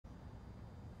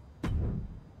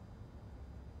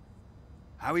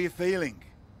How are you feeling?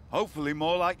 Hopefully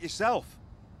more like yourself.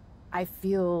 I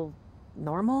feel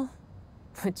normal,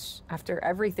 which after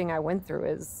everything I went through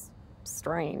is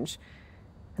strange.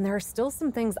 And there are still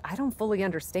some things I don't fully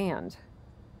understand.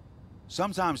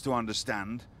 Sometimes to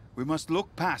understand, we must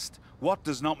look past what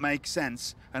does not make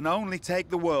sense and only take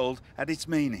the world at its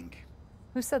meaning.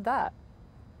 Who said that?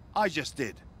 I just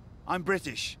did. I'm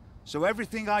British, so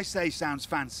everything I say sounds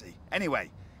fancy. Anyway,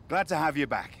 glad to have you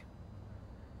back.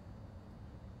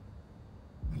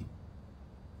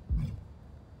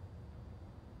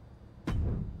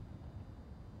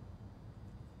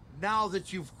 Now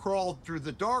that you've crawled through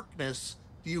the darkness,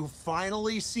 do you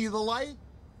finally see the light?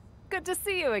 Good to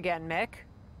see you again, Mick.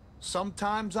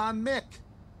 Sometimes I'm Mick,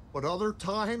 but other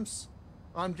times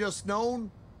I'm just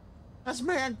known as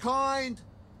Mankind.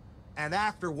 And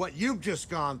after what you've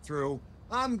just gone through,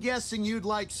 I'm guessing you'd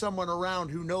like someone around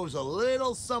who knows a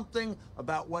little something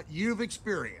about what you've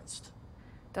experienced.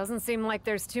 Doesn't seem like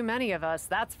there's too many of us,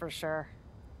 that's for sure.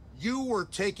 You were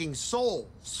taking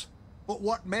souls, but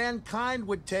what Mankind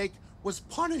would take was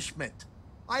punishment.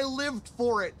 I lived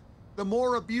for it. The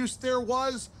more abuse there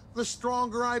was, the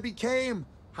stronger I became.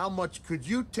 How much could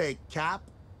you take, Cap?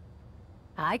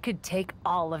 I could take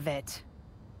all of it.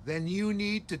 Then you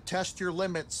need to test your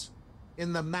limits.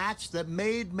 In the match that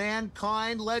made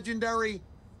Mankind legendary,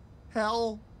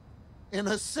 Hell in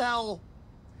a Cell.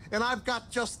 And I've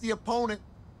got just the opponent,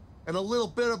 and a little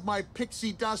bit of my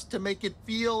pixie dust to make it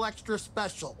feel extra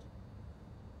special.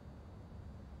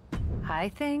 I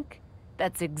think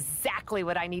that's exactly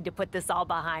what I need to put this all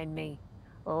behind me.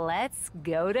 Let's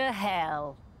go to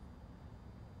hell.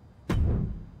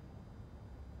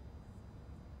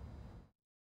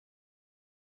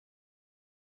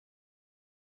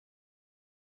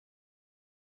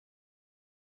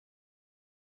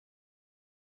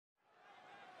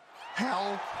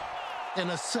 Hell in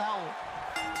a Cell.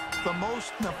 The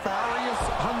most nefarious,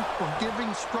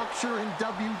 unforgiving structure in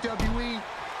WWE,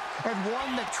 and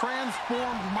one that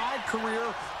transformed my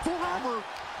career forever.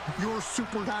 Your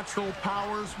supernatural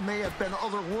powers may have been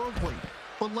otherworldly,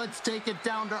 but let's take it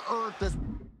down to earth as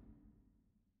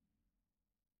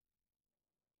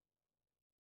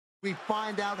we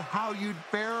find out how you'd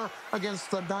fare against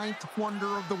the ninth wonder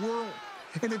of the world.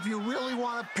 And if you really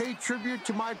want to pay tribute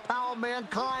to my pal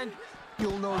Mankind,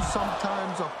 you'll know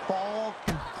sometimes a fall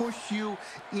can push you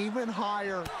even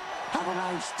higher. Have a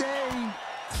nice day.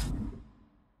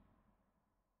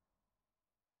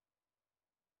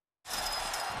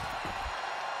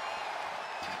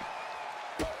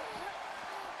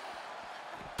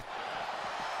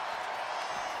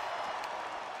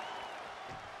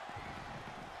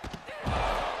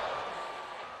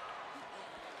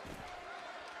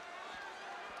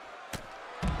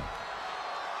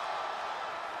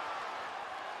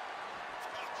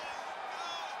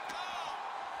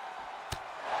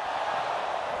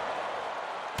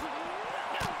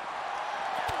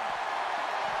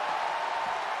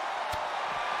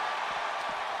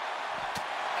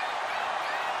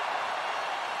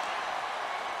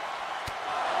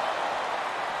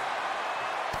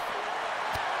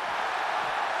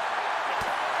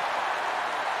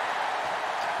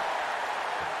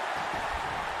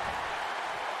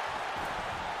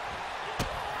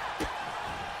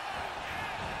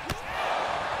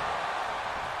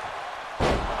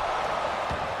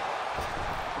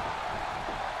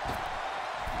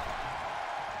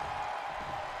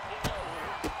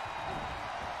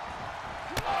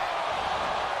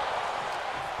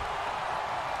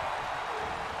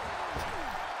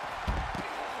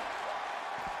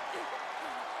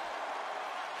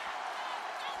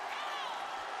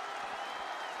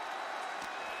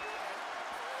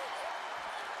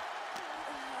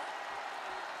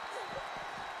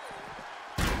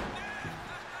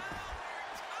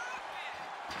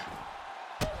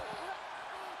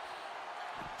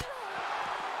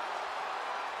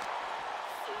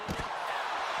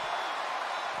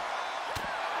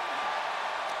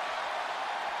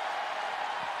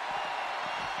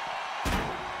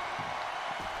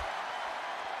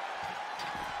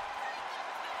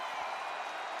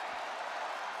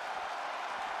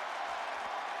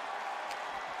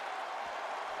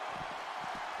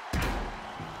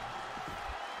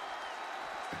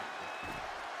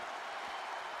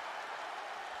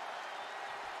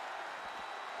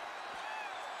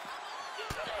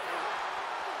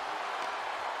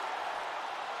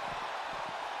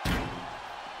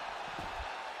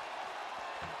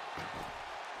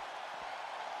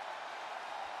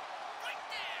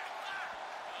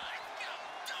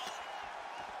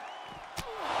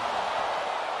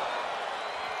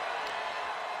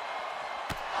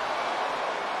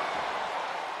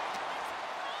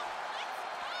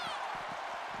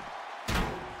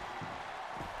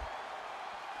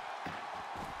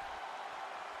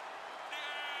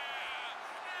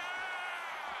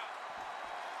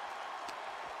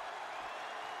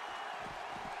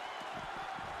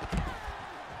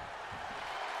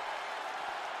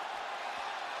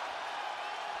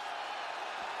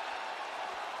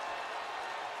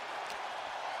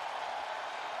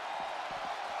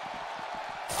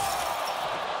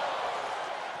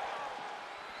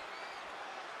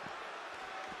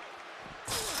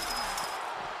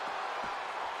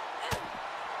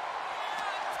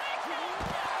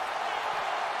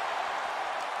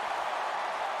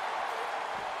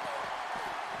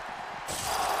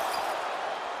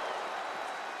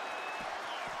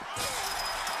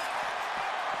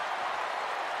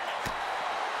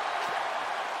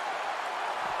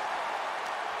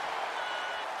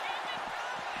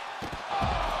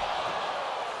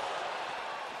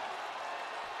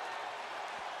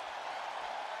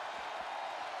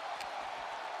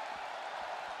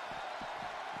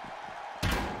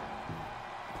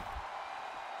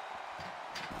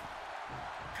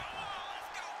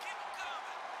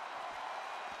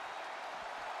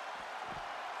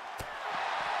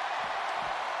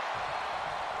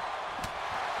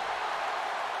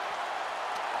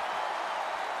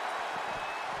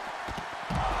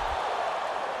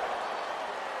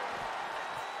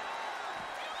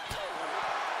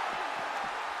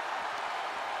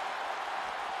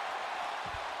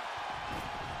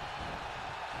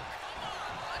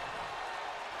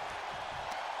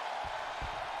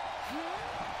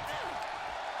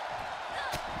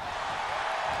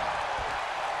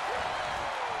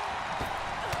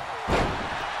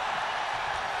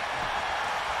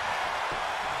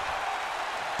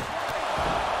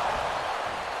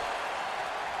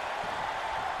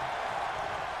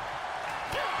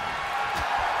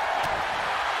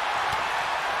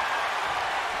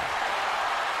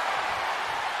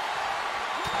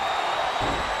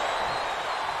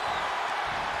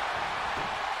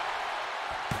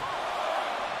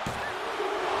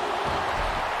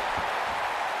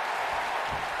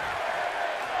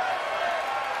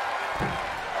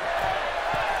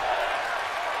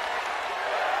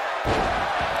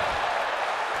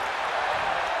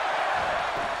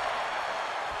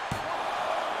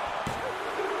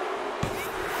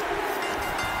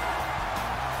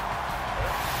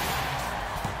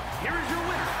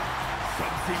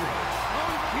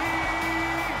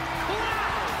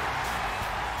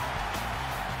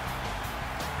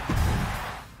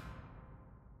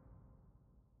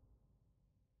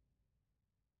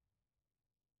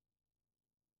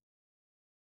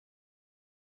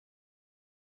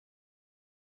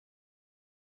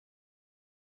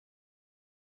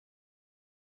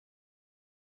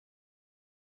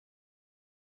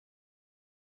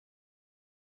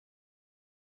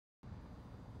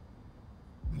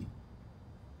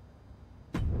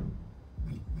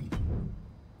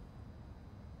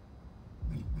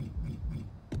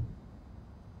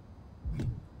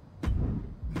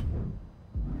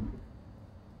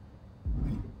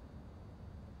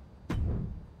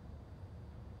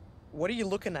 What are you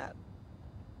looking at?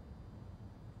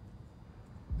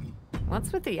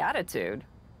 What's with the attitude?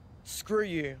 Screw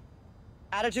you.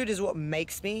 Attitude is what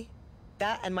makes me.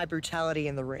 That and my brutality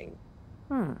in the ring.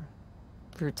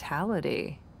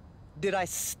 Brutality. Did I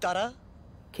stutter?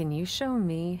 Can you show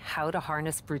me how to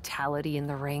harness brutality in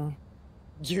the ring?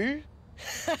 You?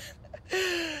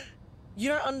 You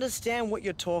don't understand what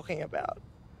you're talking about.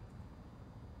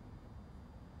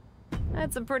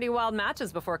 Had some pretty wild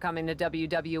matches before coming to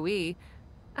WWE.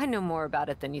 I know more about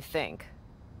it than you think.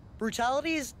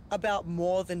 Brutality is about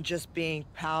more than just being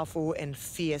powerful and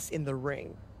fierce in the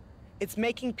ring. It's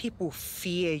making people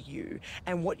fear you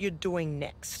and what you're doing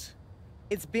next.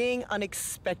 It's being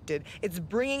unexpected. It's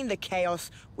bringing the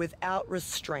chaos without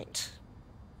restraint.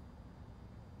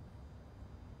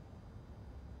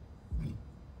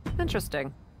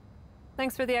 Interesting.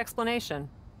 Thanks for the explanation.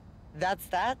 That's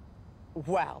that?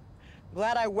 Wow.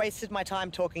 Glad I wasted my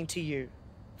time talking to you.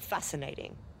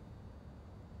 Fascinating.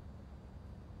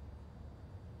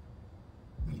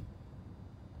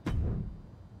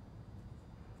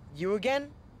 You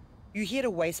again? You here to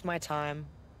waste my time?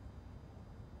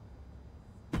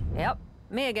 Yep,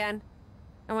 me again.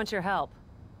 I want your help.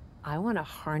 I want to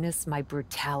harness my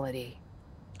brutality.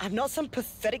 I'm not some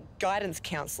pathetic guidance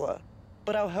counselor,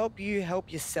 but I'll help you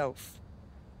help yourself.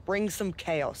 Bring some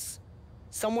chaos.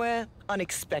 Somewhere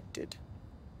unexpected.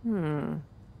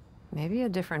 Maybe a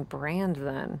different brand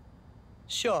then.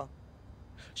 Sure.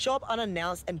 Show up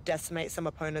unannounced and decimate some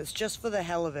opponents just for the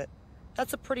hell of it.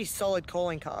 That's a pretty solid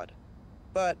calling card.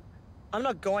 But I'm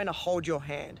not going to hold your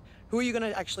hand. Who are you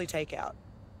going to actually take out?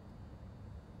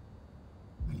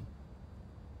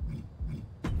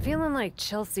 Feeling like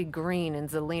Chelsea Green and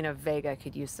Zelina Vega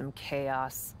could use some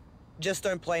chaos. Just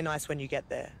don't play nice when you get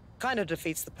there. Kind of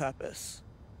defeats the purpose.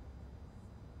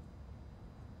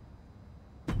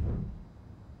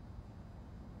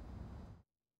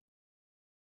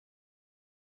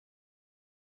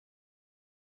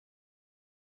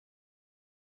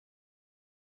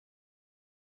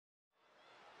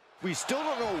 We still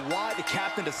don't know why the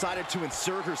captain decided to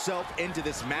insert herself into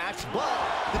this match, but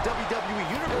the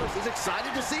WWE Universe is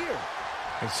excited to see her.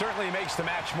 It certainly makes the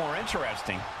match more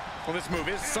interesting. Well, this move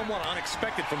is somewhat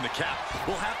unexpected from the Cap.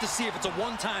 We'll have to see if it's a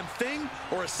one-time thing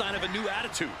or a sign of a new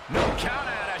attitude. No count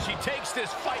out as she takes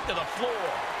this fight to the floor.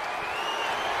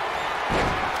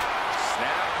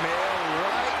 Snapmare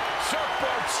right.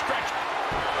 Surfboard stretch.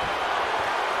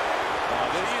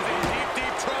 She is in deep,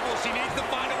 deep trouble. She needs to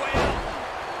find a way out.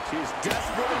 She's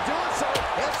desperately doing so,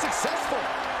 and successful.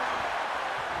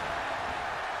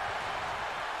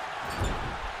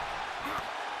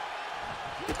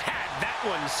 Had that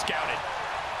one scouted.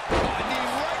 A knee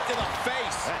right to the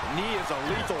face. That knee is a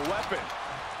lethal weapon.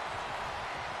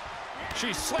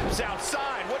 She slips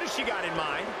outside. What has she got in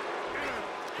mind?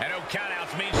 And no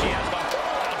countouts means she has the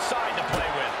whole outside to play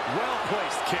with.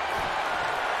 Well-placed kick.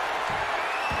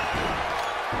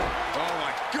 Oh,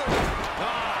 my goodness.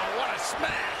 Ah, what a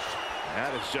smash.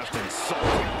 That is just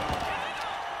insulting.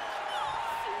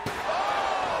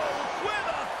 Oh, with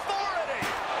authority.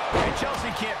 And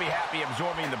Chelsea can't be happy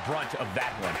absorbing the brunt of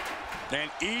that one. And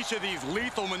each of these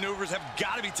lethal maneuvers have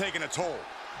got to be taking a toll.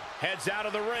 Heads out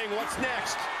of the ring. What's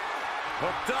next?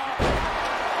 Hooked up.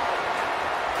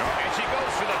 And she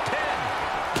goes for the pin.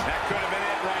 That could have been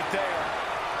it right there.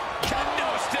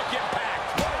 Kendo stick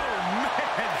impact. Oh,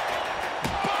 man.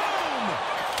 Boom!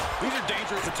 These are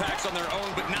dangerous attacks on their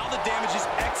own, but now the damage is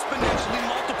exponentially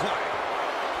multiplying.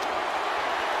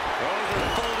 Those are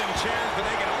folding chairs, but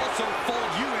they can also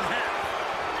fold you in half.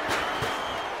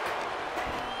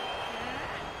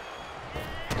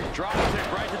 Drop kick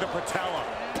right to the patella.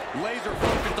 Laser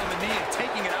focused on the knee and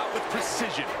taking it out with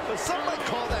precision. But some might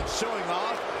call that showing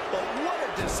off, but what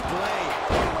a display.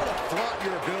 What a way to flaunt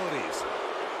your abilities.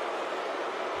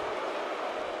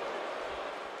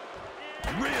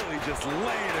 Really just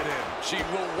laying it in. She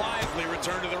will wisely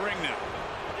return to the ring now.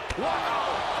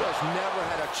 Wow! Just never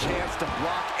had a chance to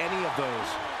block any of those.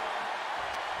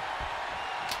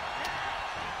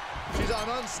 She's on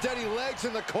unsteady legs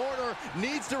in the corner,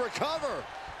 needs to recover.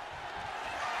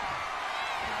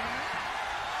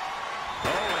 Oh,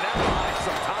 and that buys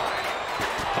some time.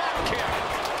 Pop kick.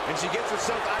 And she gets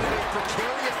herself out of a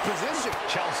precarious position.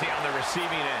 Chelsea on the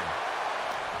receiving end.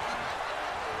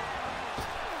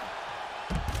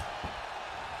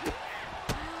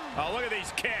 Oh, look at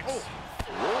these kicks.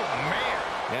 Oh, man.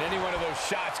 And any one of those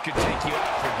shots could take you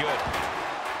out for good.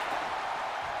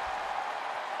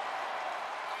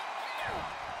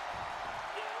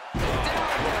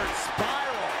 Downward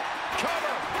spiral.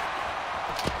 Cover.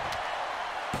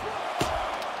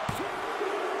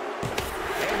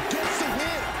 And gets the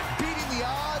win, beating the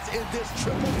odds in this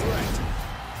triple threat.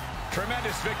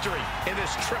 Tremendous victory in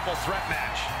this triple threat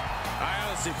match. I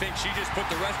honestly think she just put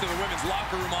the rest of the women's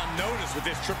locker room on notice with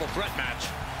this triple threat match.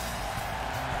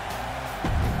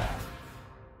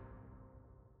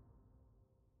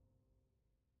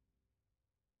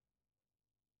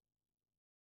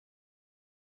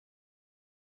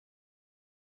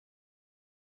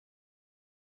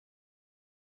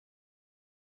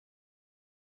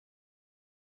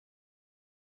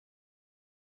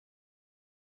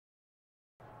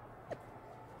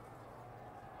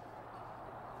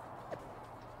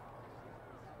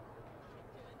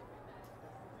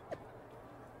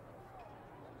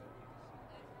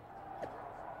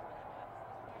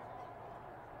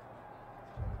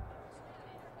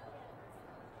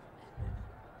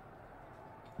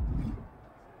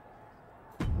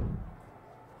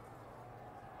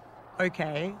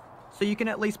 Okay, so you can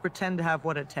at least pretend to have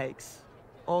what it takes.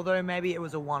 Although maybe it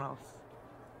was a one-off.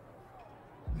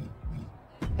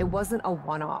 It wasn't a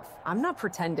one-off. I'm not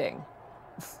pretending.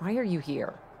 Why are you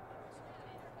here?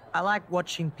 I like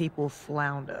watching people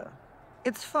flounder.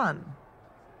 It's fun.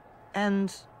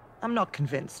 And I'm not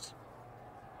convinced.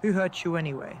 Who hurt you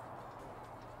anyway?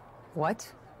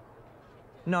 What?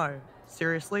 No,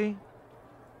 seriously?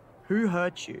 Who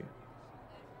hurt you?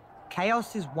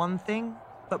 Chaos is one thing,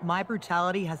 but my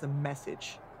brutality has a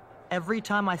message. Every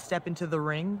time I step into the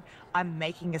ring, I'm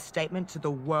making a statement to the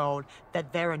world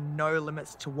that there are no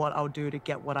limits to what I'll do to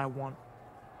get what I want.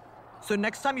 So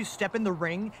next time you step in the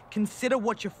ring, consider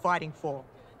what you're fighting for.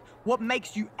 What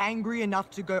makes you angry enough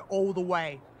to go all the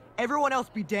way? Everyone else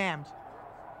be damned.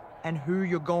 And who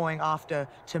you're going after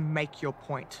to make your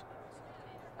point.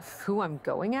 Who I'm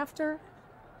going after?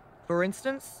 For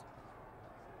instance,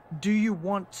 do you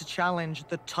want to challenge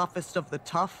the toughest of the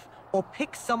tough, or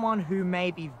pick someone who may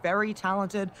be very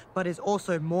talented but is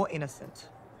also more innocent?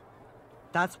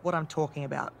 That's what I'm talking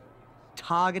about.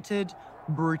 Targeted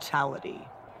brutality.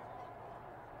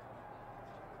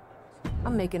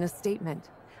 I'm making a statement.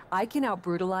 I can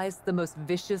out-brutalize the most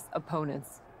vicious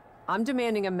opponents. I'm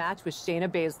demanding a match with Shayna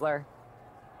Baszler.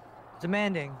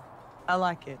 Demanding. I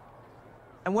like it.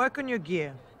 And work on your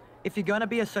gear. If you're gonna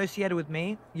be associated with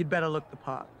me, you'd better look the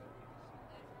part.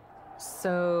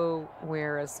 So,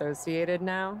 we're associated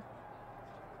now?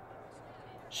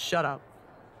 Shut up.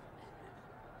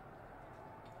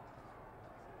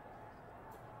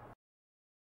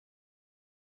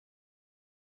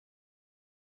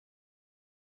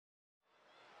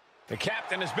 The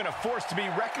captain has been a force to be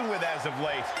reckoned with as of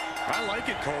late. I like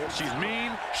it, Cole. She's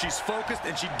mean, she's focused,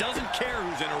 and she doesn't care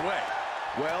who's in her way.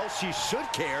 Well, she should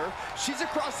care. She's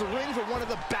across the ring for one of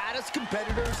the baddest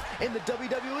competitors in the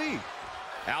WWE.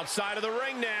 Outside of the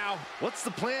ring now. What's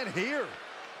the plan here?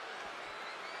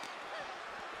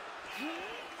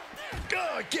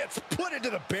 Gets put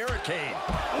into the barricade.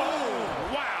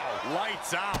 Oh, wow.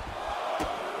 Lights out.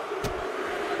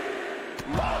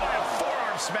 Oh, and a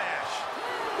forearm smash.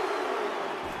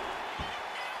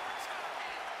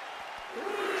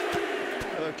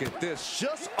 Look at this,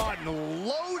 just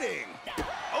unloading.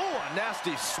 Oh, a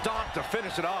nasty stomp to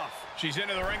finish it off. She's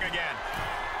into the ring again.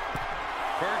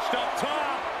 Perched up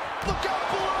top. Look out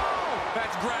below.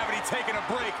 That's gravity taking a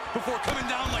break before coming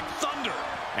down like thunder.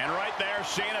 And right there,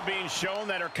 Shayna being shown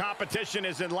that her competition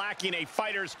isn't lacking a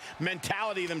fighter's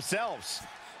mentality themselves.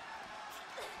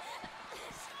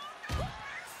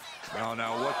 Oh,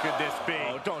 no, what could this be?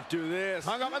 Oh, don't do this.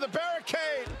 Hung up on the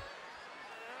barricade.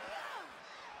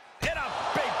 And a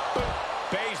big boot.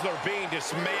 Baszler being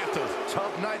dismantled.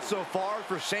 Tough night so far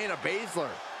for Shayna Baszler.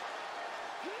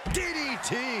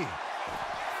 DDT.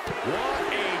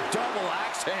 What a double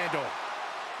axe handle.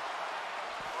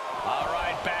 All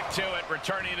right, back to it,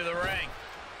 returning to the ring.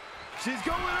 She's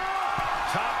going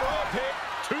up. Top rope hit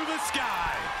To the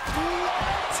sky.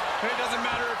 What? It doesn't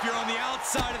matter if you're on the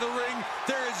outside of the ring.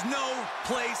 There is no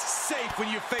place safe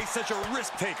when you face such a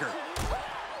risk taker.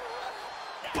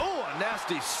 Oh, a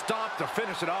nasty stomp to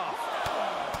finish it off.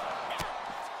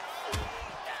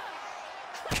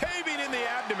 Caving in the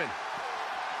abdomen.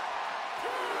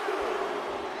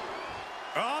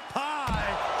 Up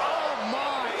high. Oh,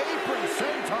 my. Apron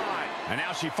senton. And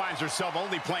now she finds herself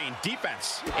only playing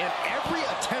defense. And every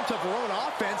attempt of her own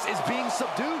offense is being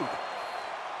subdued.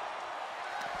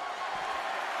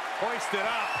 Hoisted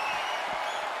up.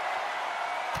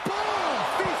 Boom!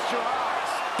 Feast your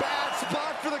eyes. Bad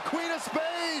spot for the Queen of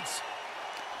Spades.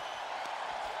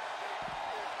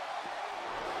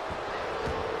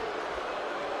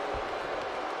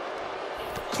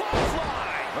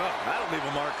 Clothesline. Oh, that'll leave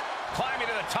a mark. Climbing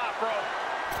to the top rope.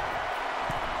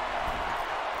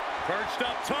 Perched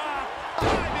up top.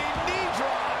 Diving knee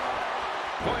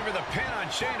drop. Going for the pin on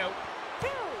Shayna.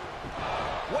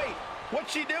 Wait,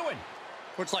 what's she doing?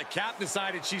 Looks like Cap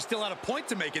decided she still had a point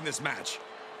to make in this match.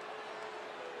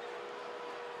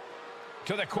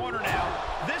 To the corner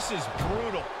now. This is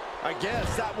brutal. I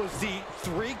guess that was the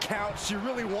 3 count she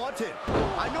really wanted.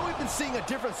 I know we've been seeing a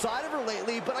different side of her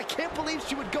lately, but I can't believe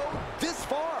she would go this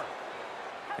far.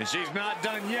 And she's not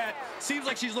done yet. Seems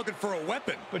like she's looking for a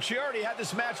weapon. But she already had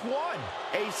this match won.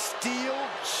 A steel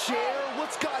chair?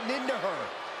 What's gotten into her?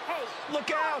 Hey,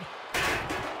 look out.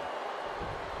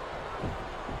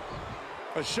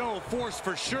 A show of force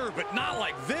for sure, but not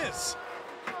like this.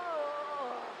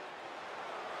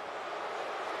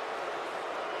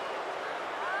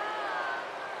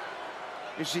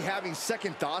 Is she having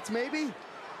second thoughts, maybe?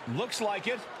 Looks like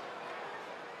it.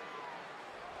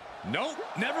 Nope,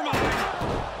 never mind.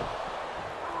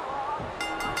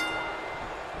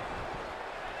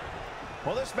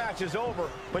 Well, this match is over,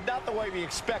 but not the way we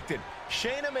expected.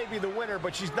 Shayna may be the winner,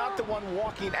 but she's not the one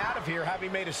walking out of here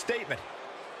having made a statement.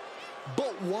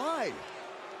 But why?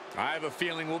 I have a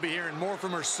feeling we'll be hearing more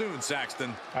from her soon,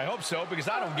 Saxton. I hope so, because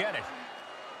I don't get it.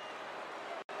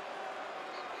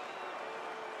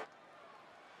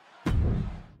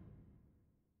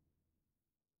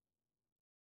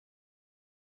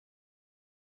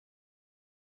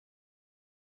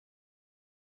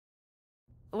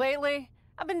 Lately,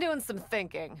 I've been doing some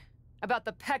thinking about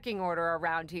the pecking order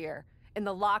around here, in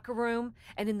the locker room,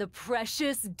 and in the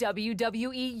precious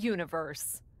WWE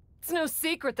universe. It's no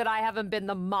secret that I haven't been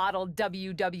the model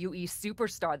WWE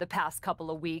superstar the past couple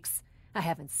of weeks. I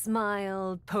haven't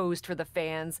smiled, posed for the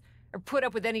fans, or put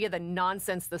up with any of the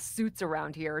nonsense the suits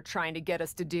around here are trying to get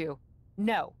us to do.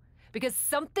 No, because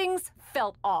something's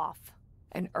felt off.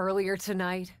 And earlier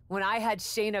tonight, when I had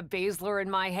Shayna Baszler in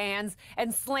my hands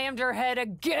and slammed her head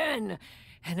again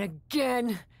and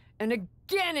again and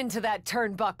again into that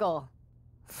turnbuckle,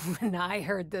 when I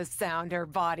heard the sound her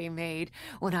body made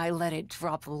when I let it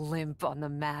drop limp on the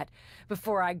mat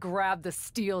before I grabbed the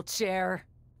steel chair,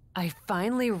 I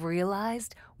finally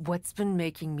realized what's been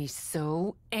making me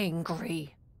so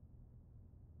angry.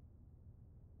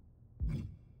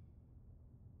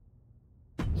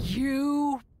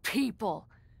 You people.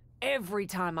 Every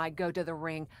time I go to the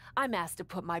ring, I'm asked to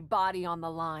put my body on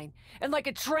the line and, like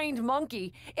a trained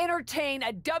monkey, entertain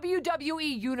a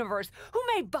WWE universe who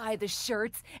may buy the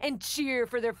shirts and cheer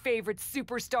for their favorite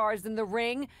superstars in the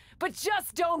ring, but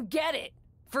just don't get it.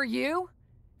 For you,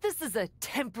 this is a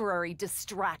temporary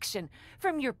distraction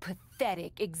from your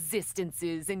pathetic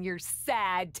existences in your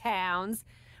sad towns.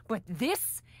 But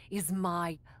this is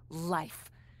my life.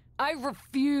 I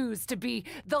refuse to be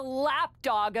the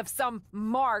lapdog of some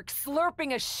mark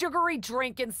slurping a sugary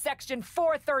drink in section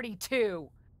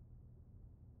 432.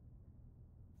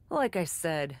 Like I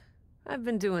said, I've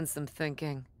been doing some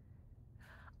thinking.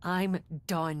 I'm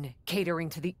done catering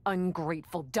to the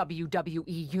ungrateful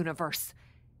WWE universe.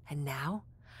 And now,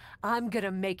 I'm gonna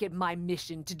make it my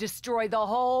mission to destroy the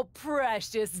whole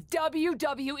precious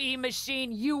WWE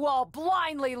machine you all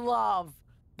blindly love.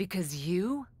 Because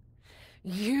you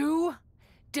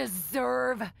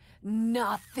deserve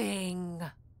nothing.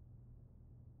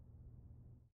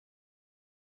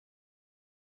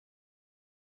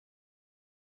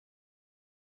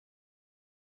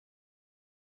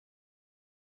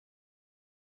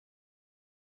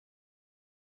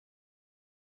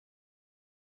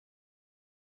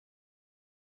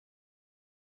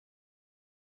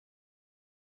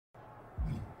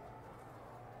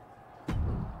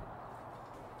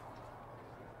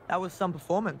 That was some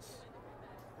performance.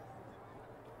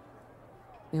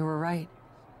 You were right.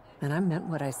 And I meant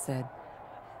what I said.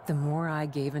 The more I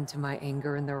gave into my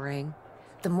anger in the ring,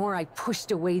 the more I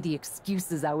pushed away the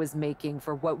excuses I was making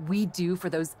for what we do for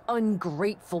those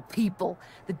ungrateful people,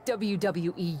 the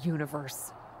WWE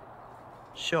Universe.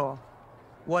 Sure.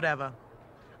 Whatever.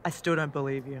 I still don't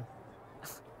believe you.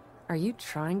 Are you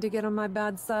trying to get on my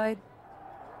bad side?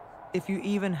 if you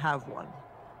even have one.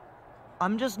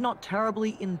 I'm just not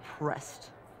terribly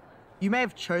impressed. You may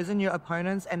have chosen your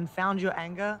opponents and found your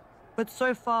anger, but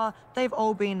so far, they've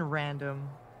all been random.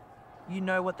 You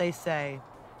know what they say,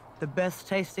 the best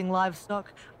tasting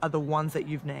livestock are the ones that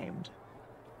you've named.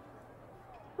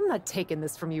 I'm not taking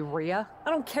this from you, Rhea. I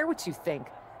don't care what you think.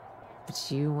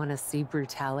 But you want to see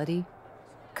brutality?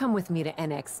 Come with me to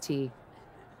NXT.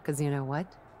 Because you know what?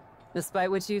 Despite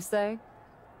what you say,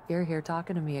 you're here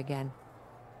talking to me again.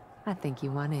 I think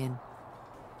you want in.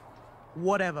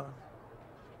 Whatever.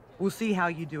 We'll see how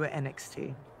you do at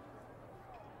NXT.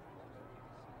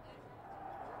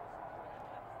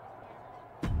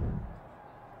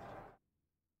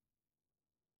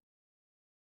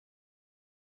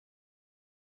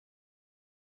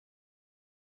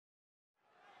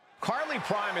 Carly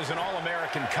Prime is an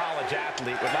all-American college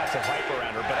athlete with lots of hype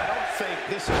around her, but I don't think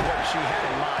this is what she had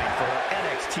in mind for her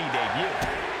NXT debut.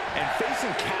 And facing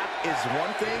Cap is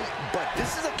one thing, but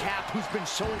this is a Cap who's been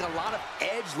showing a lot of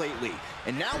edge lately.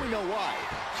 And now we know why.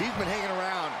 She's been hanging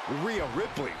around Rhea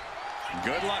Ripley.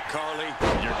 Good luck, Carly.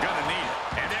 You're gonna need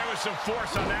it. And there was some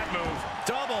force on that move.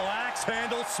 Double axe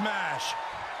handle smash.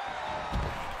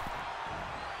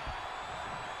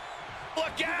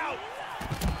 Look out!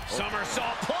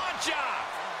 Somersault plancha!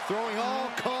 Throwing all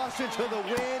caution to the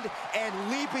wind and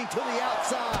leaping to the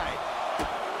outside.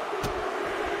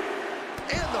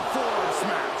 And the forward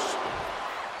smash.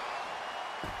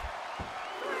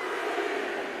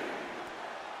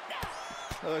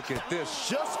 Look at this,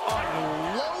 just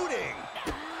unloading.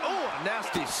 Oh, a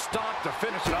nasty stop to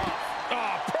finish it off.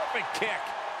 Oh, perfect kick.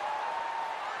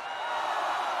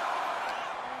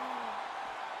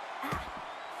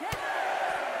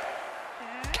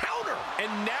 And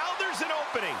now there's an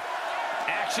opening.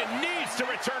 Action needs to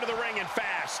return to the ring and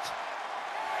fast.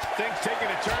 Things taking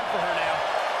a turn for her now.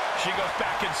 She goes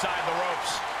back inside the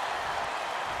ropes.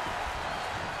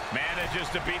 Manages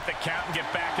to beat the count and get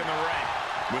back in the ring.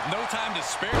 With no time to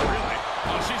spare, really.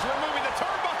 Oh, she's removing the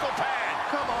turnbuckle pad.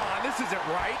 Come on, this isn't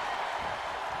right.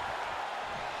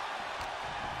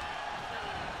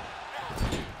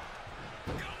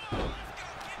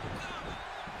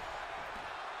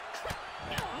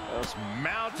 Just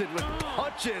mounted with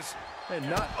punches and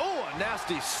not, oh, a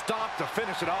nasty stop to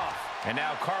finish it off. And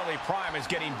now Carly Prime is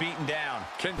getting beaten down.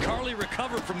 Can Carly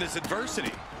recover from this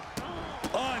adversity?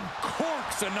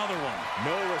 Uncorks another one.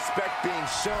 No respect being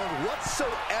shown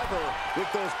whatsoever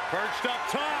with those Perched up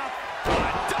top. A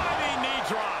diving knee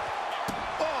drop.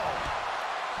 Oh.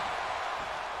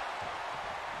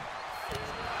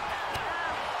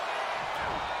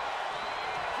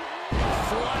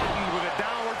 Flattened with a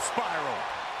downward spiral.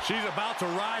 She's about to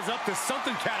rise up to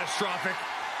something catastrophic.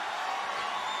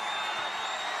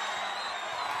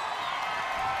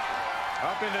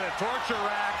 Up into the torture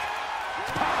rack.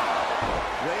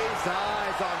 raised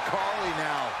eyes on Carly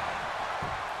now.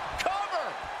 Cover!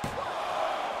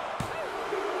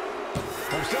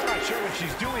 I'm still not sure what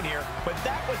she's doing here, but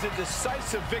that was a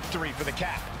decisive victory for the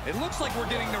Cat. It looks like we're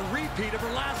getting a repeat of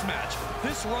her last match.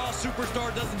 This Raw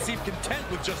superstar doesn't seem content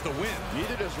with just a win.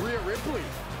 Neither does Rhea Ripley.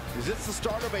 Is this the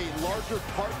start of a larger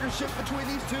partnership between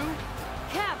these two?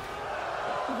 Cap,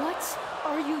 what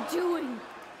are you doing?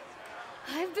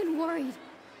 I've been worried.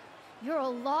 You're a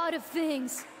lot of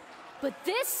things, but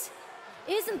this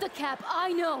isn't the Cap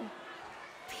I know.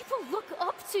 People look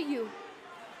up to you.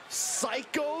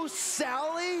 Psycho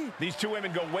Sally? These two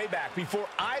women go way back before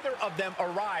either of them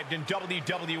arrived in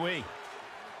WWE.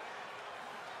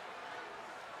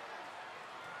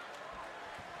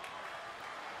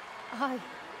 I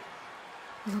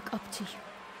look up to you.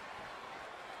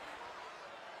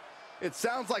 It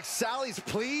sounds like Sally's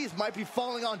pleas might be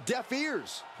falling on deaf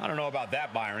ears. I don't know about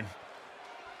that, Byron.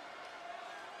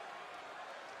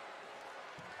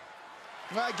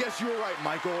 I guess you were right,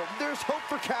 Michael. There's hope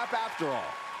for Cap after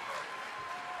all.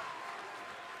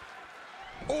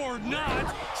 Or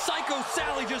not. Psycho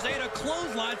Sally just ate a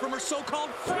clothesline from her so-called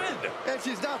friend. And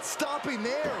she's not stopping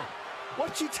there.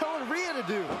 What's she telling Rhea to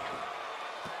do?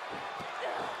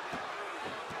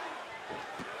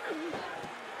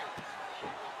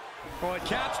 Well, at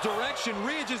Cap's direction,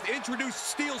 Rhea just introduced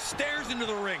steel stairs into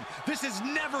the ring. This is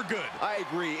never good. I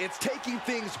agree. It's taking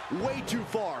things way too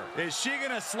far. Is she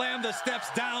gonna slam the steps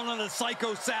down on the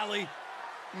Psycho Sally?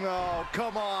 No,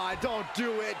 come on, don't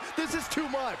do it. This is too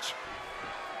much.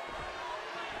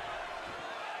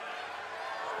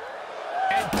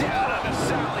 And down onto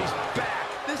Sally's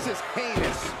back. This is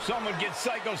heinous. Someone get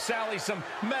Psycho Sally some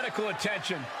medical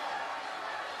attention.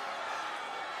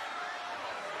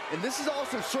 And this is all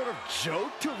some sort of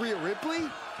joke to Rhea Ripley?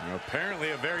 Apparently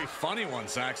a very funny one,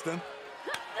 Saxton.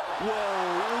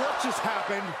 Whoa, what just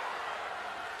happened?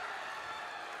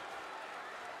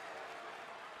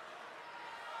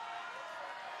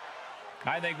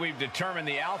 I think we've determined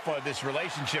the alpha of this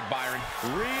relationship, Byron.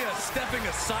 Rhea stepping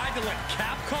aside to let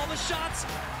Cap call the shots.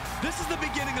 This is the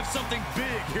beginning of something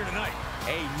big here tonight.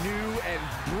 A new and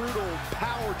brutal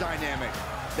power dynamic,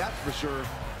 that's for sure.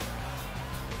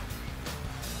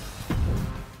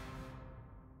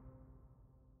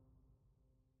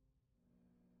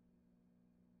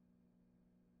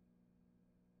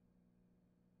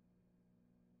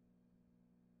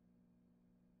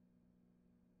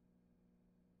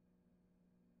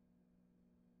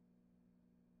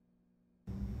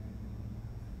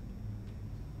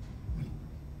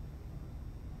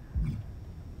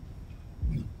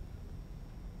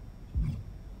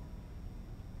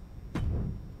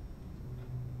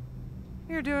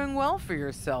 You're doing well for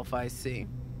yourself, I see.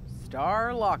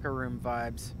 Star locker room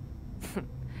vibes.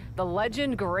 The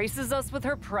legend graces us with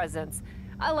her presence.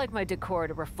 I like my decor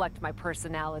to reflect my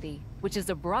personality, which is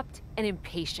abrupt and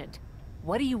impatient.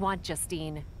 What do you want,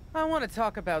 Justine? I want to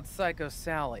talk about Psycho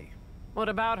Sally. What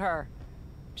about her?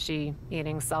 She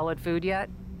eating solid food yet?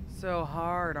 So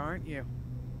hard, aren't you?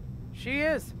 She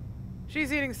is.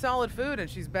 She's eating solid food and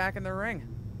she's back in the ring.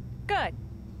 Good.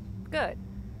 Good.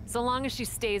 So long as she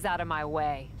stays out of my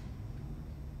way.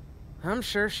 I'm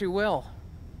sure she will.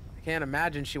 I can't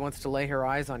imagine she wants to lay her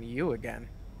eyes on you again.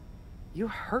 You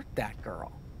hurt that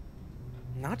girl.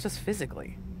 Not just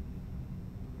physically.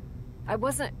 I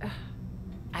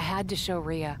had to show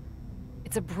Rhea.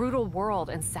 It's a brutal world,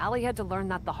 and Sally had to learn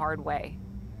that the hard way.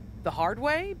 The hard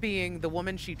way? Being the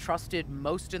woman she trusted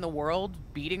most in the world,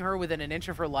 beating her within an inch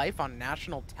of her life on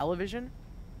national television?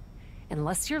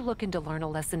 Unless you're looking to learn a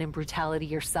lesson in brutality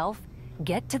yourself,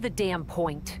 get to the damn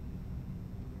point.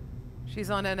 She's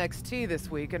on NXT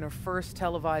this week in her first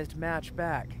televised match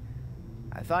back.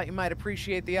 I thought you might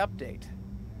appreciate the update.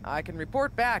 I can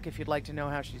report back if you'd like to know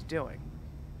how she's doing.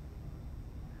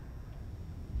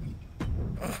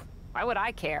 Why would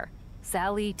I care?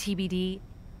 Sally, TBD,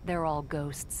 they're all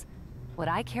ghosts. What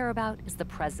I care about is the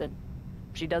present.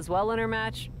 She does well in her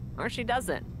match, or she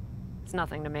doesn't. It's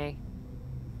nothing to me.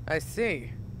 I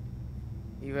see.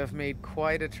 You have made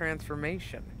quite a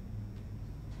transformation.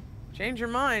 Change your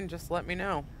mind, just let me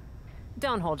know.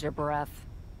 Don't hold your breath.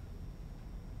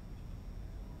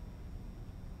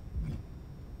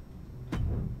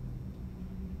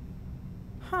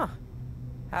 Huh.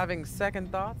 Having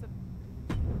second thoughts?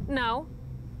 No.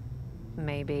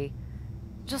 Maybe.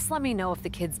 Just let me know if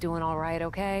the kid's doing all right,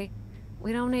 okay?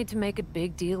 We don't need to make a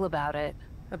big deal about it.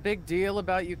 A big deal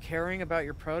about you caring about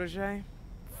your protege?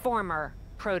 Former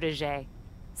protege.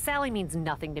 Sally means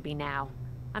nothing to me now.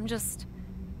 I'm just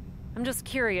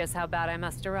curious how bad I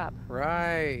messed her up.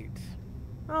 Right.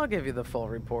 I'll give you the full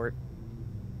report.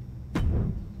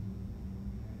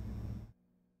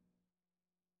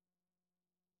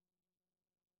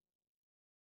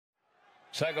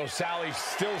 Psycho Sally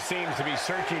still seems to be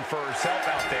searching for herself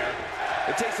out there.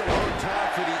 It takes a long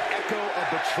time for the echo of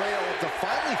betrayal to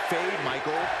finally fade,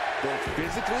 Michael, both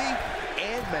physically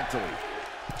and mentally.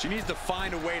 She needs to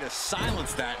find a way to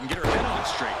silence that and get her head on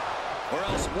straight. Or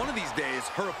else, one of these days,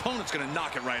 her opponent's going to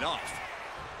knock it right off.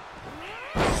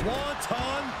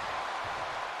 Swanton.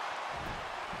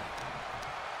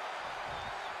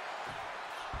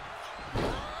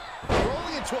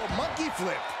 Rolling into a monkey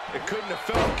flip. It couldn't have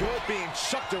felt good being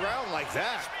chucked around like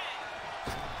that.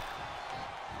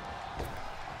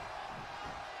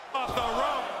 Off the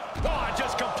rope. Oh,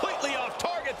 just completely off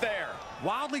target there.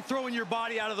 Wildly throwing your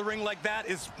body out of the ring like that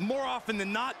is more often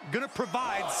than not going to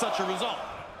provide such a result.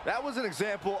 That was an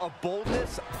example of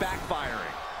boldness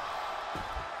backfiring.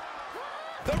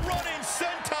 The running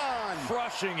senton.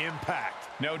 Crushing impact.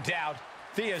 No doubt,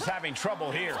 Thea's having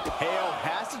trouble here. Hale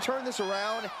has to turn this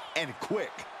around, and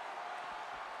quick.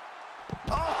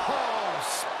 Oh,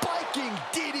 spiking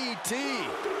DDT.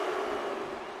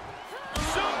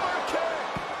 Super kick.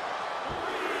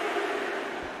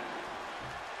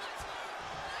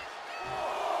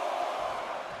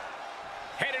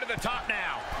 Headed to the top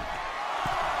now.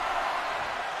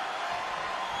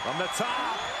 From the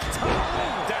top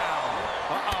and down.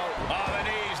 Uh-oh. Oh,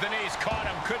 the knees caught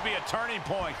him. Could be a turning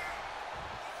point.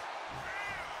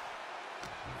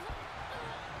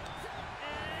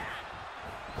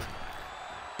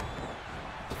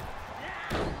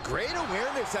 Great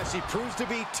awareness as she proves to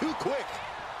be too quick.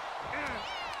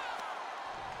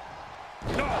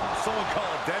 No, someone call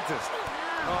a dentist.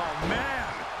 Oh, man.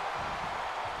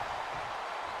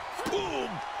 Boom.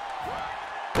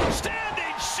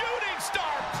 Standing shooting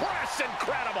star press.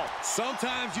 Incredible.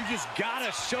 Sometimes you just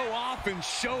gotta show off and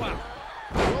show out.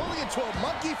 Rolling into a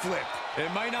monkey flip.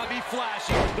 It might not be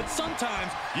flashy, but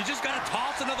sometimes you just gotta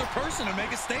toss another person to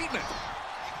make a statement.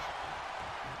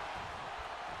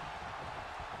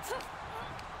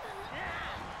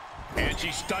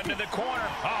 She's stunned in the corner.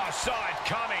 Oh, saw it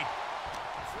coming.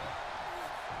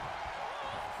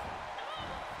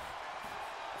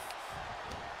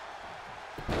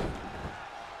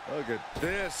 Look at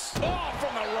this. Oh,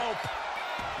 from the rope.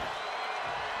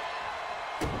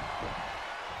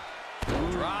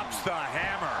 Drops the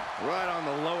hammer. Right on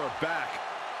the lower back.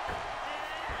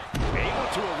 Able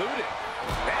to elude it.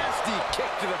 Nasty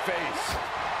kick to the face.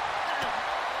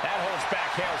 That holds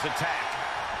back Hale's attack.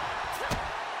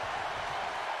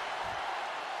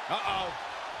 Uh-oh.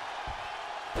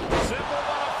 Simple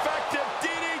but effective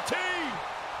DDT.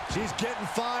 She's getting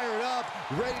fired up,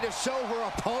 ready to show her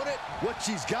opponent what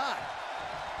she's got.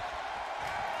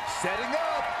 Setting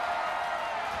up.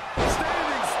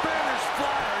 Standing Spanish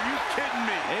fly. Are you kidding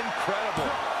me?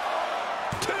 Incredible.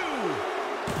 2.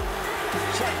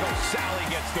 Psycho Sally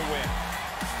gets the win.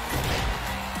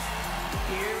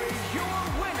 Here is your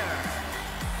winner,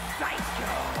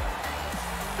 Psycho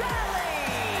Sally!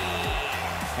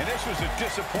 And this was a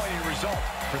disappointing result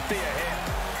for Thea Hale.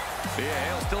 Thea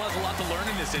Hale still has a lot to learn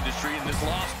in this industry, and this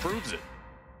loss proves it.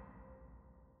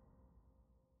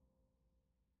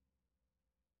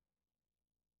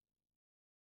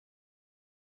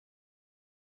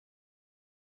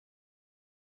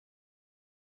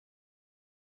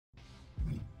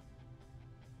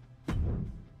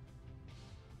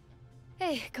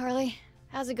 Hey, Carly.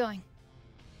 How's it going?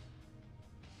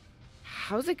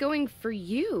 How's it going for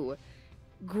you?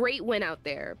 Great win out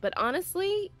there, but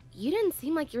honestly, you didn't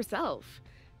seem like yourself.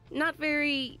 Not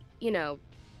very,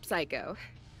 psycho.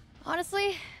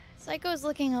 Honestly, Psycho's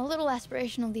looking a little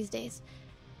aspirational these days.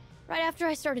 Right after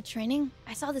I started training,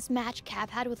 I saw this match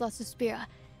Cap had with La Suspira.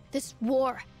 This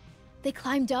war. They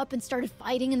climbed up and started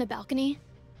fighting in the balcony.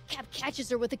 Cap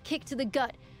catches her with a kick to the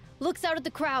gut, looks out at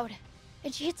the crowd,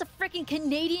 and she hits a freaking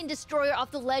Canadian destroyer off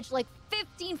the ledge like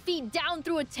 15 feet down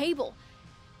through a table.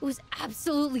 It was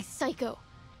absolutely psycho.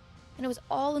 And it was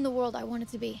all in the world I wanted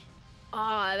to be.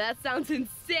 Aw, that sounds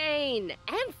insane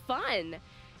and fun.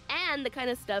 And the kind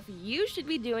of stuff you should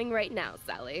be doing right now,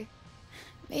 Sally.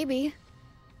 Maybe.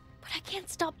 But I can't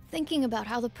stop thinking about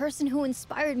how the person who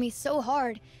inspired me so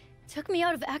hard took me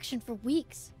out of action for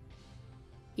weeks.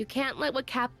 You can't let what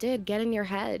Cap did get in your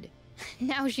head.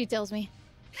 Now she tells me.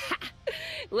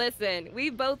 Listen,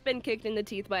 we've both been kicked in the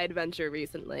teeth by adventure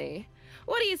recently.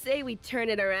 What do you say we turn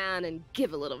it around and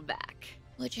give a little back?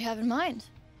 What you have in mind?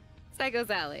 Psycho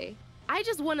Sally, I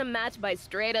just won a match by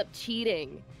straight up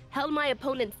cheating. Held my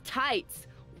opponent's tights.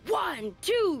 1,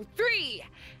 2, 3.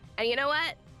 And you know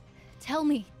what? Tell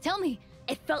me.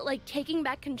 It felt like taking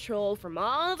back control from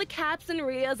all the Caps and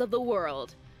Rias of the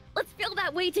world. Let's feel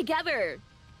that way together.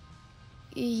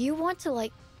 You want to,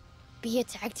 be a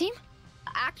tag team?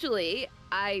 Actually,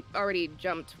 I already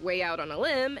jumped way out on a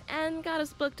limb and got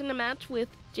us booked in a match with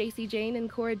JC Jane and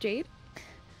Cora Jade.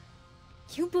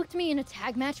 You booked me in a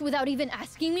tag match without even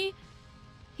asking me?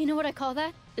 You know what I call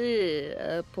that?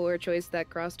 A poor choice that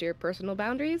crossed your personal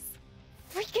boundaries?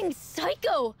 Freaking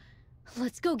psycho!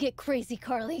 Let's go get crazy,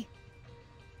 Carly.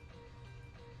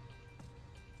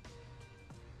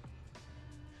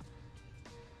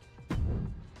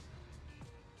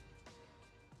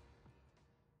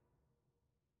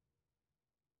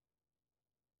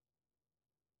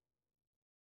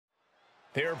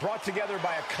 They are brought together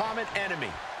by a common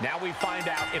enemy. Now we find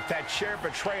out if that shared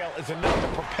betrayal is enough to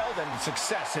propel them to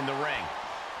success in the ring.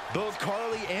 Both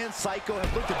Carly and Psycho have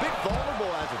looked a bit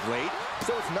vulnerable as of late,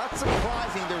 so it's not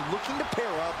surprising they're looking to pair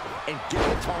up and get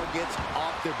the targets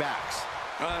off their backs.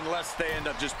 Unless they end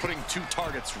up just putting 2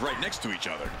 targets right next to each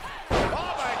other.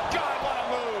 Oh my God, what a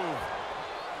move!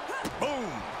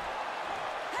 Boom!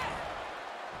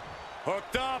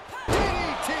 Hooked up.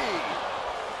 DDT!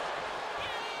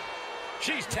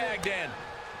 She's tagged in.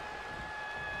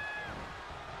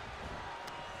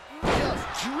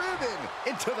 Just driven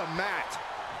into the mat.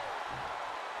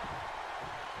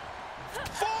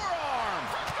 Forearm!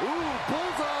 Ooh,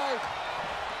 bullseye!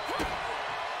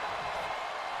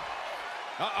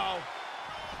 Uh-oh.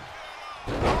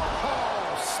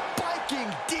 Oh, spiking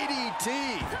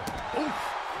DDT.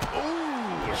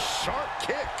 Ooh, sharp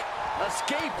kick.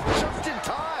 Escape just in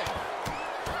time.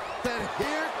 Then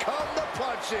here come the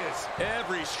punches.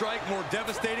 Every strike more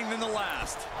devastating than the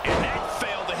last. And that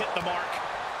failed to hit the mark.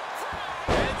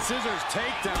 Head scissors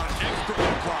takedown, expertly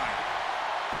applied.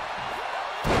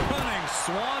 Running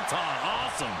swanton,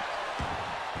 awesome.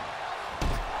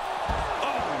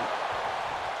 Oh!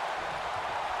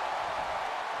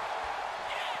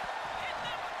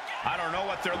 I don't know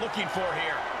what they're looking for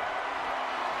here.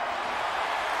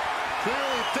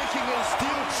 Clearly thinking a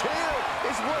steel chair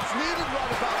is what's needed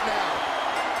right about now.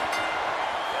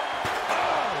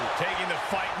 Oh! Taking the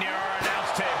fight near our announcer.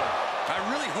 I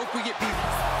really hope we get beat.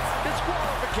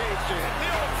 Disqualification. The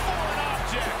old foreign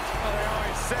object. Well, they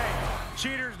always say,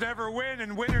 cheaters never win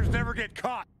and winners never get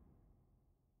caught.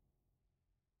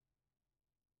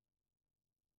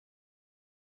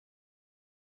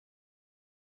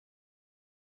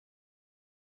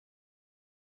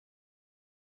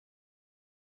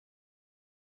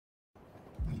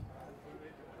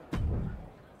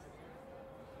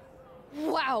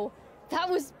 Wow, that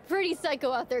was pretty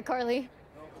psycho out there, Carly.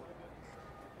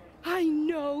 I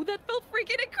know, that felt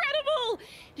freaking incredible!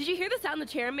 Did you hear the sound the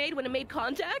chair made when it made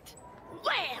contact?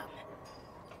 Wham!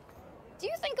 Do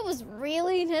you think it was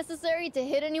really necessary to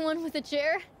hit anyone with a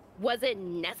chair? Was it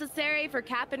necessary for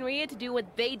Cap and Rhea to do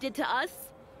what they did to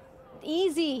us?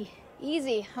 Easy,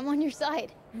 easy, I'm on your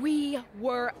side. We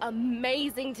were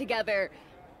amazing together.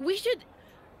 We should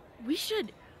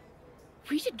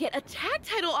get a tag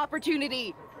title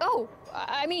opportunity. Oh,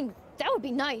 I mean, that would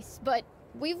be nice, but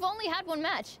we've only had one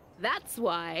match. That's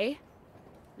why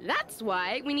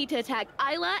we need to attack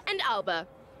Isla and Alba.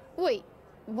 Wait,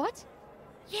 what?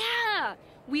 Yeah,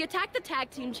 we attack the tag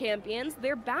team champions.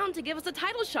 They're bound to give us a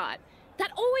title shot.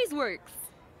 That always works.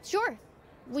 Sure,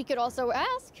 we could also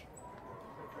ask.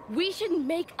 We should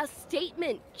make a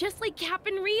statement, just like Cap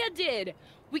and Rhea did.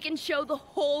 We can show the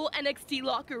whole NXT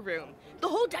locker room, the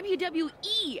whole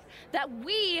WWE, that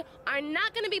we are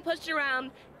not going to be pushed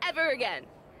around ever again.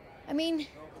 I mean,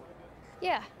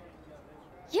 yeah.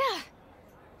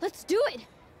 Let's do it.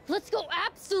 Let's go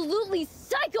absolutely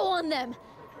psycho on them.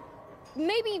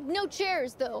 Maybe no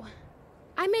chairs, though.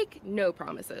 I make no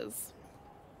promises.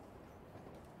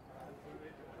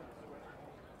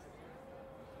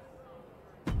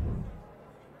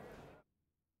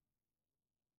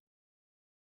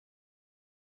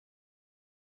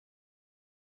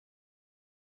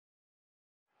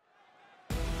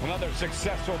 Another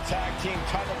successful tag team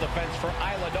title defense for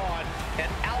Isla Dawn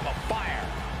and Alba Fire.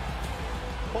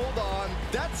 Hold on,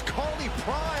 that's Carly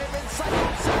Prime and Psycho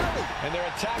Sally. And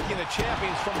they're attacking the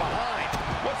champions from behind.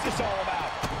 What's this all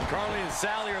about? Carly and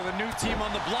Sally are the new team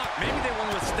on the block. Maybe they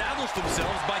want to establish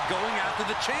themselves by going after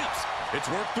the champs.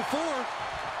 It's worked before.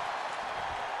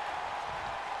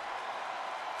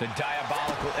 The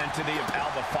diabolical entity of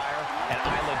Alba Fire and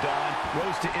Isla Dawn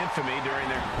rose to infamy during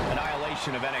their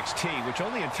annihilation of NXT, which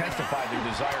only intensified their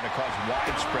desire to cause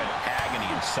widespread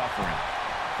agony and suffering.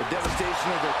 The devastation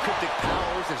of their cryptic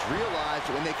powers is realized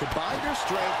when they combine their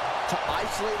strength to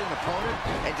isolate an opponent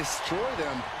and destroy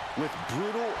them with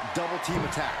brutal double-team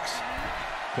attacks.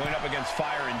 Going up against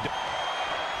Fire and...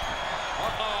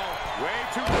 Uh-oh, way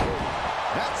too...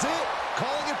 That's it,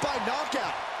 calling it by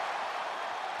knockout.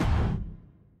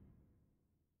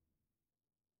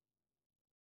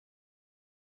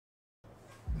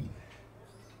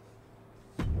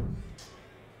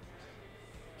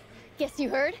 Guess you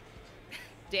heard?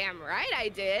 Damn right I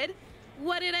did.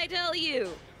 What did I tell you?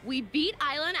 We beat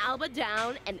Isla and Alba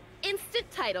down, an instant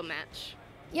title match.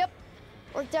 Yep,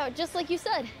 worked out just like you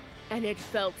said. And it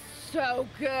felt so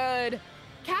good.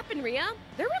 Cap and Rhea,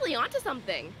 they're really onto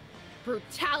something.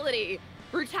 Brutality.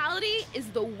 Brutality is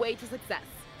the way to success.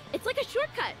 It's like a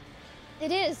shortcut.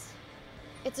 It is.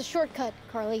 It's a shortcut,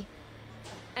 Carly.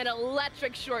 An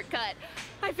electric shortcut.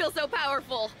 I feel so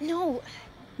powerful. No,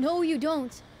 you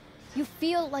don't. You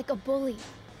feel like a bully,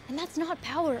 and that's not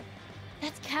power.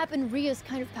 That's Cap and Rhea's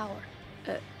kind of power.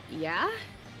 Yeah?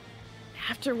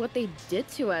 After what they did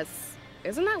to us,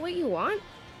 isn't that what you want?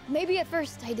 Maybe at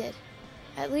first I did.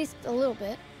 At least a little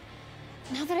bit.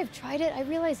 Now that I've tried it, I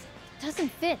realize it doesn't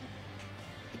fit.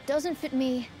 It doesn't fit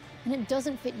me, and it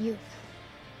doesn't fit you.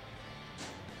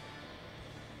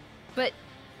 But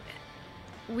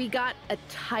we got a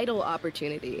title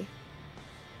opportunity.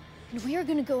 And we are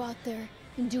gonna go out there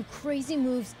and do crazy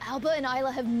moves Alba and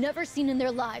Isla have never seen in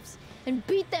their lives, and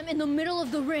beat them in the middle of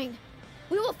the ring.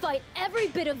 We will fight every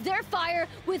bit of their fire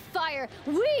with fire.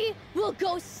 We will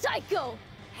go psycho!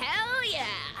 Hell yeah!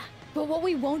 But what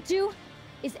we won't do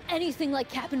is anything like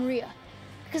Cap and Rhea.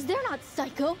 Because they're not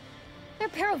psycho. They're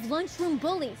a pair of lunchroom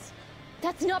bullies.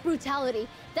 That's not brutality.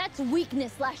 That's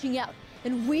weakness lashing out.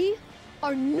 And we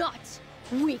are not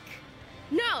weak.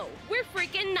 No, we're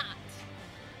freaking not.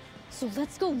 So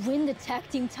let's go win the tag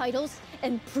team titles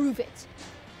and prove it.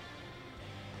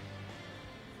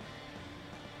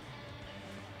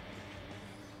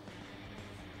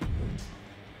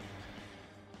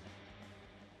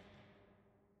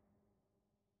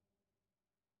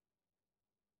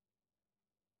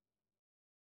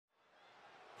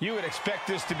 You would expect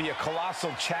this to be a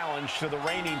colossal challenge to the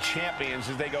reigning champions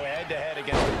as they go head-to-head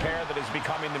against a pair that is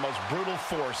becoming the most brutal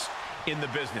force in the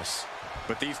business.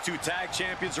 But these two tag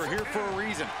champions are here for a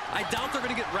reason. I doubt they're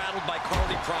going to get rattled by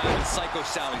Carly Prime and Psycho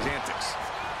Sally's antics.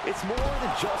 It's more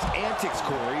than just antics,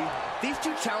 Corey. These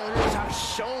two challengers have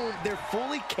shown they're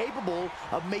fully capable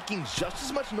of making just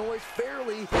as much noise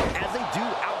fairly as they do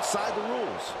outside the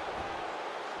rules.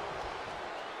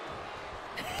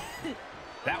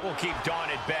 That will keep Dawn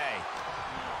at bay.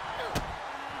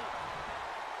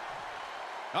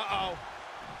 Uh-oh.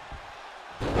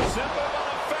 Simple but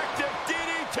effective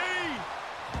DDT.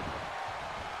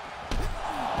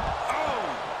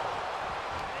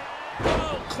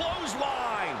 Oh,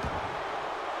 clothesline.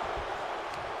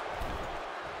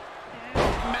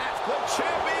 Matt, the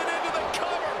champion, into the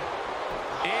cover.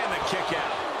 And the kick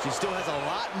out. She still has a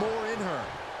lot more in her.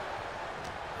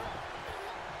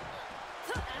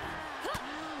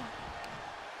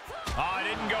 Oh, it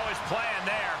didn't go as planned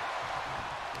there.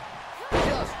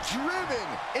 Just driven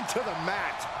into the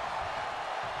mat.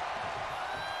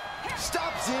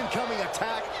 Stops the incoming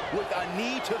attack with a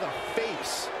knee to the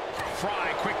face.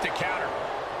 Fry quick to counter.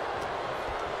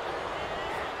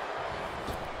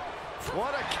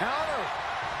 What a counter.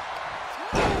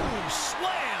 Boom,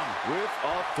 slam. With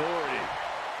authority.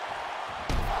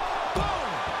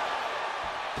 Boom.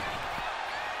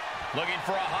 Looking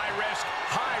for a high-risk,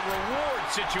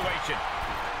 high-reward situation.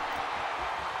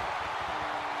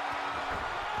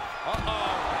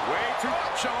 Way too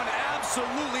showing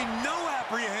absolutely no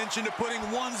apprehension to putting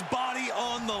one's body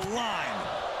on the line.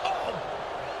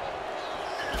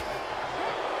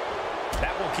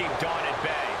 That will keep Dawn at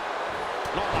bay.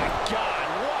 Oh, my God,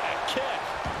 what a kick.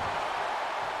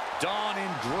 Dawn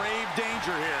in grave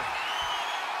danger here.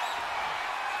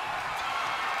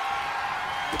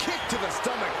 Kick to the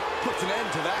stomach puts an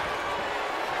end to that.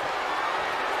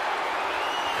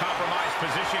 Compromised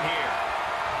position here.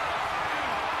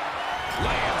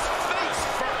 Lands face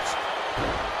first.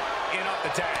 In off the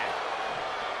tag.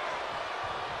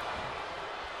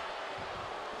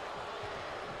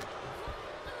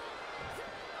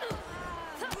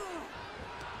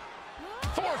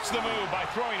 Force the move by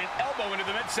throwing an elbow into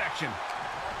the midsection.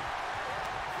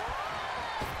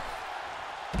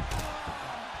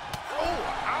 Oh,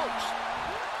 ouch.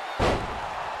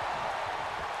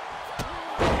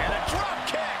 And a drop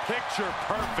kick. Picture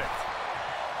perfect.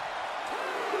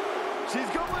 She's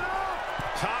going up.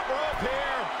 Top rope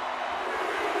here.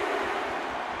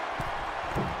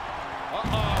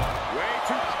 Way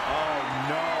too... Oh,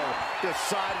 no.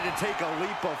 Decided to take a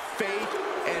leap of faith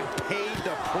and paid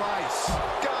the price.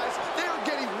 Guys, they are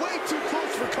getting way too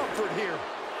close for comfort here.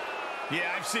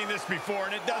 Yeah, I've seen this before,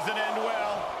 and it doesn't end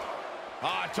well.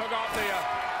 Took off the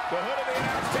hood of the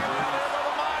announce table out there by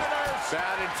the monitors.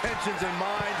 Bad intentions in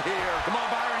mind here. Come on,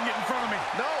 Byron, get in front of me.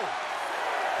 No.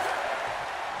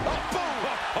 Oh, boom.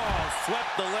 Oh,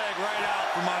 swept the leg right out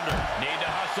from under. Need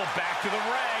to hustle back to the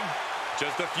ring.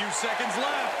 Just a few seconds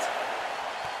left.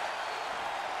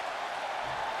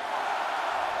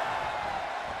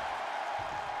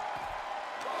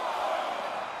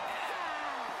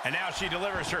 And now she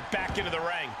delivers her back into the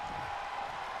ring.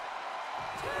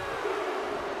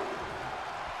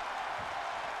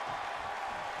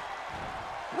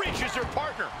 Reaches her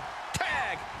partner.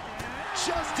 Tag.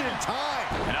 Just in time.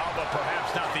 And Alba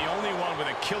perhaps not the only one with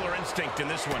a killer instinct in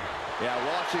this one. Yeah,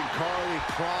 watching Carly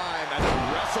Prime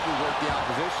aggressively work the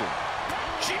opposition.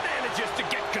 She manages to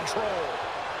get control.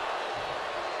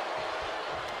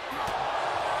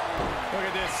 Look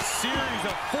at this series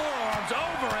of forearms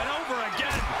over and over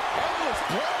again. Endless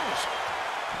blows.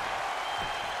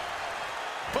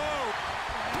 Boom.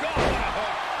 Oh, what a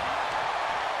hook.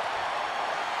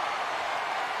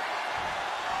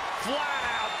 Flat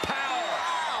out power.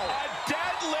 Wow. A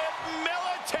deadlift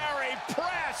military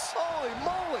press. Holy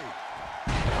moly.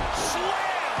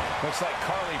 Slam. Looks like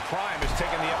Carly Prime is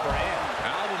taking the upper hand.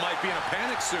 Alba might be in a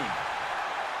panic soon.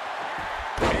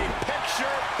 A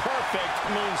picture-perfect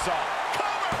moonsault.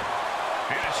 Cover!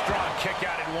 And a strong kick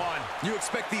out at one. You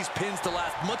expect these pins to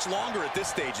last much longer at this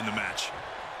stage in the match.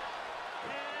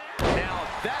 Now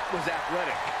that was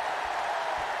athletic.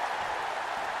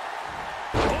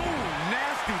 Oh,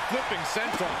 nasty flipping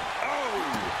senton. Oh!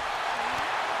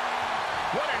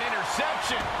 What an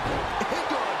interception.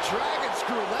 Into a dragon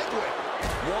screw leg whip.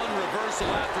 One reversal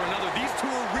after another. These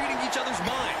two are reading each other's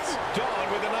minds. Dawn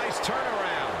with a nice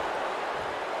turnaround.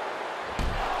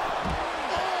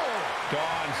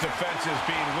 Dawn's defense is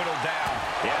being whittled down.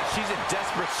 Yeah, she's in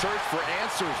desperate search for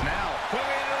answers now. Putting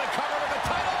it into the cover with the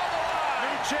title on the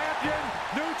line. New champion,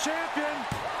 new champion.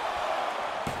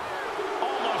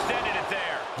 Almost ended it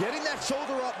there. Getting that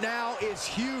shoulder up now is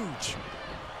huge.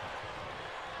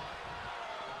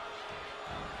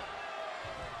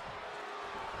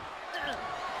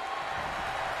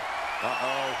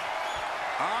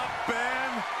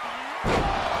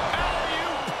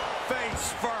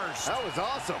 first. That was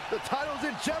awesome. The title's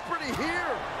in jeopardy here.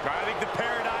 I think the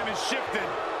paradigm has shifted.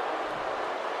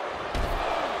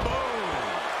 Boom.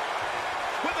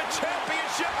 With a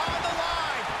championship on the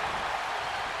line.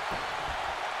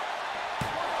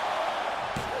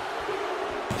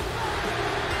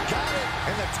 Got it.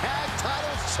 And the tag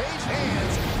titles change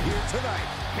hands here tonight.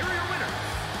 Here are your winners.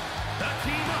 The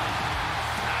team of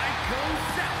Psycho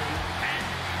Sally and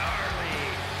Carly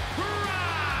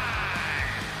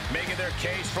Prime. Making their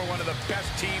case for one of the best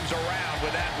teams around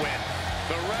with that win.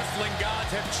 The wrestling gods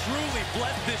have truly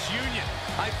blessed this union.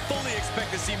 I fully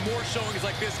expect to see more showings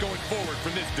like this going forward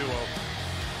from this duo.